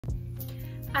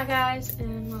Hi guys,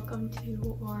 and welcome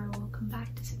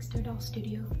back to Six Doll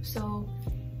Studio. So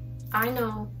I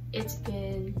know it's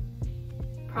been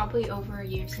probably over a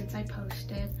year since I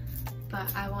posted,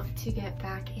 but I want to get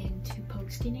back into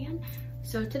posting again.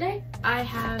 So today I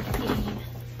have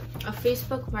a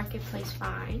Facebook Marketplace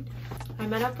find. I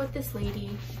met up with this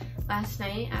lady last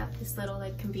night at this little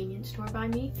convenience store by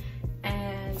me,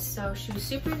 and so she was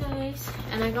super nice,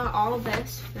 and I got all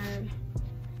this for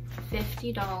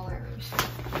 $50.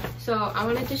 So I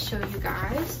wanted to show you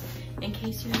guys in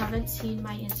case you haven't seen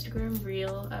my Instagram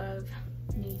reel of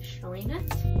me showing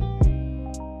it.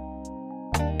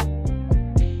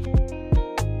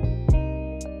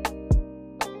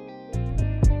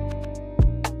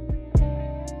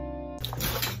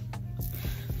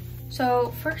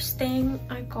 So first thing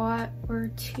I got were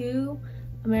two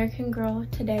American Girl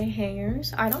Today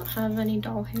hangers. I don't have any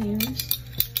doll hangers,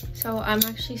 so I'm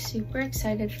actually super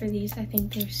excited for these. I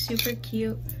think they're super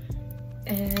cute,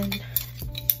 and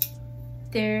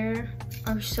there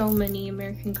are so many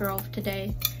American Girl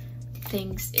Today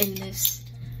things in this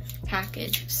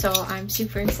package, so I'm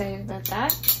super excited about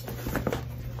that.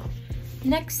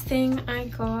 Next thing I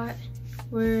got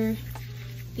were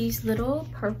these little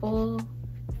purple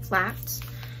flats.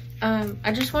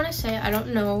 I just want to say I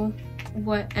don't know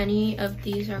what any of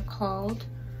these are called,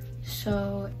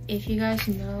 so if you guys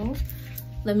know,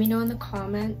 let me know in the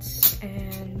comments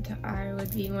and I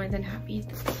would be more than happy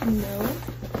to know.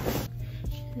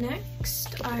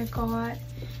 Next I got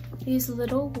these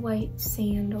little white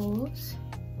sandals.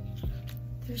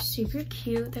 They're super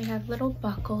cute. They have little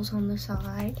buckles on the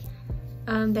side.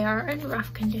 They are in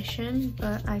rough condition,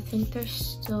 but I think they're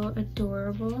still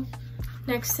adorable.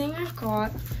 Next thing I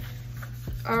got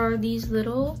are these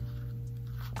little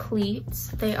cleats.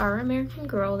 They are American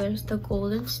Girl. There's the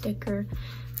golden sticker,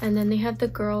 and then they have the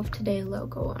Girl of Today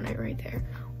logo on it right there,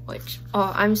 which,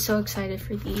 oh, I'm so excited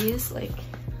for these.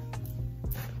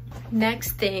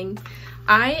 Next thing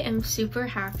I am super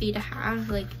happy to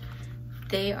have,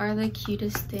 they are the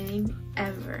cutest thing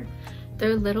ever.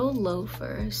 They're little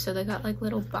loafers, so they got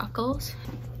little buckles.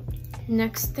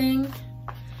 Next thing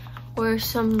were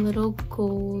some little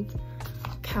gold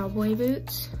cowboy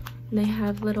boots. And they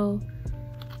have little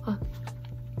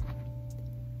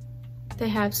they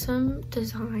have some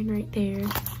design right there.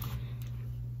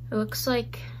 It looks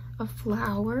like a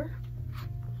flower.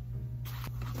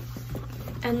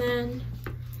 And then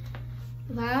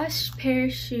last pair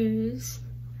of shoes,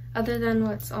 other than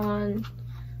what's on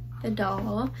the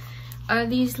doll, are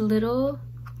these little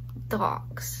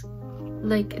dogs.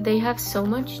 They have so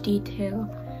much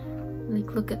detail.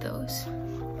 Look at those.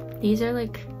 These are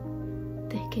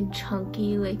thick and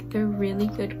chunky. They're really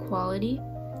good quality.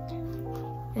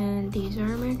 And these are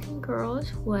American Girl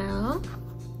as well.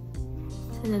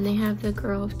 And then they have the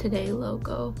Girl of Today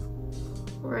logo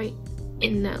right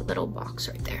in that little box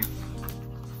right there.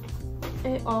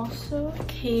 It also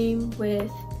came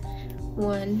with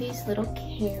these little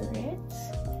carrots,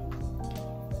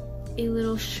 a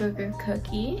little sugar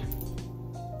cookie,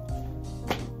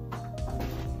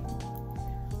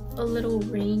 a little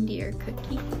reindeer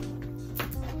cookie,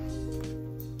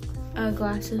 a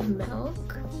glass of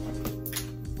milk,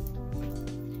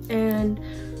 and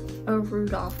a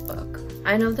Rudolph book.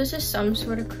 I know this is some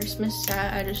sort of Christmas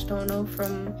set. I just don't know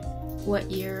from what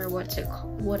year or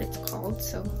what it's called,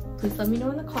 so please let me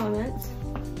know in the comments.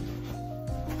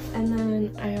 And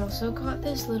then I also got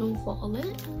this little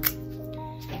wallet,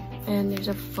 and there's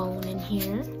a phone in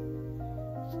here.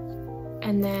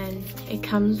 And then it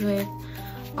comes with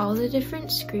all the different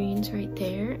screens right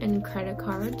there and credit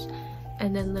cards,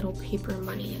 and then little paper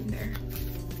money in there.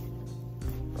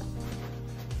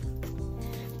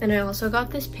 And I also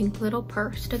got this pink little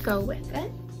purse to go with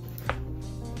it.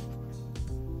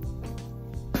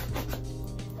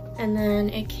 And then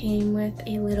it came with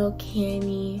a little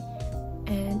cami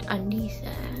and undie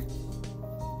set,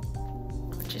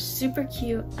 which is super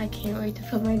cute. I can't wait to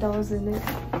put my dolls in it.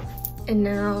 And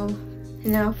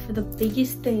now for the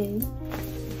biggest thing.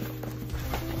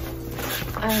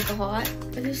 I got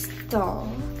this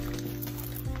doll.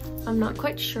 I'm not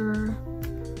quite sure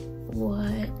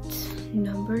what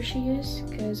number she is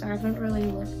because I haven't really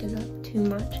looked it up too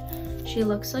much. She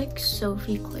looks like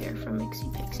Sophie Claire from Mixie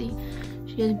Pixie.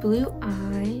 She has blue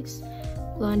eyes,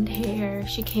 blonde hair.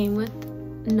 She came with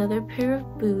another pair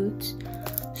of boots.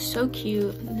 So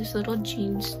cute. This little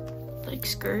jeans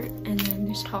skirt, and then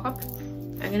this top.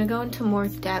 I'm gonna go into more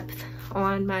depth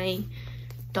on my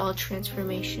doll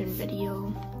transformation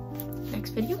video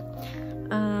next video.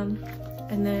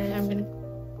 And then I'm gonna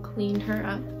clean her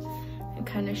up and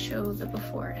kind of show the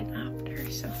before and after.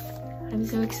 So I'm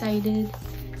so excited.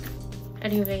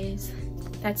 anyways,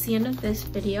 that's the end of this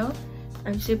video.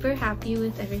 I'm super happy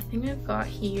with everything I've got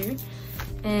here,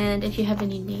 and if you have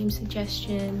any name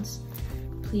suggestions,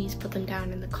 please put them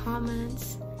down in the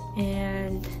comments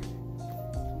and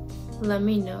let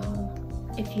me know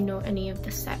if you know any of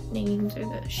the set names or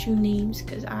the shoe names,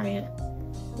 because I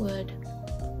would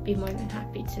be more than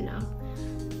happy to know.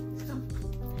 So,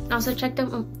 and also check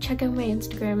out my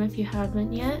Instagram if you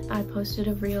haven't yet. I posted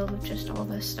a reel with just all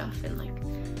this stuff in like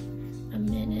a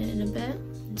minute and a bit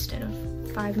instead of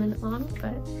 5 minute long,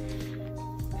 but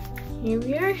here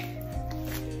we are.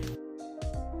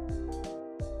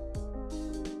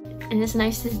 And it's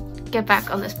nice to get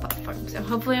back on this platform, so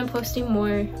hopefully I'm posting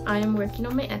more. I am working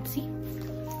on my Etsy.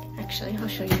 Actually, I'll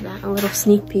show you that, a little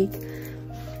sneak peek.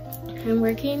 I'm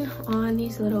working on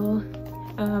these little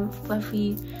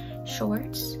fluffy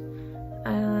shorts.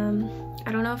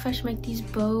 I don't know if I should make these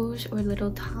bows or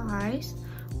little ties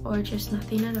or just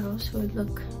nothing at all, so it would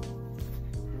look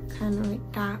kind of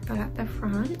like that but at the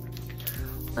front.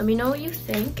 Let me know what you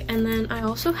think. And then I'm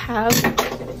also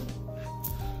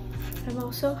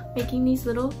making these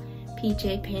little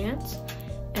PJ pants,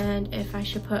 and if I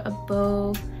should put a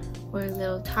bow or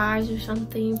little ties or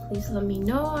something, please let me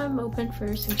know. I'm open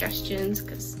for suggestions,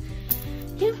 because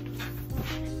yeah.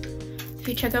 If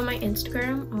you check out my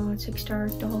Instagram on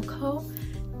 6stardollco,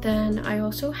 then I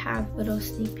also have little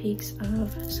sneak peeks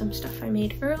of some stuff I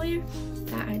made earlier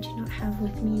that I do not have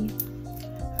with me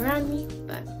around me.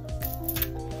 But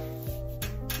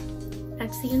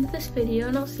that's the end of this video,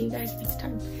 and I'll see you guys next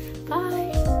time. Bye.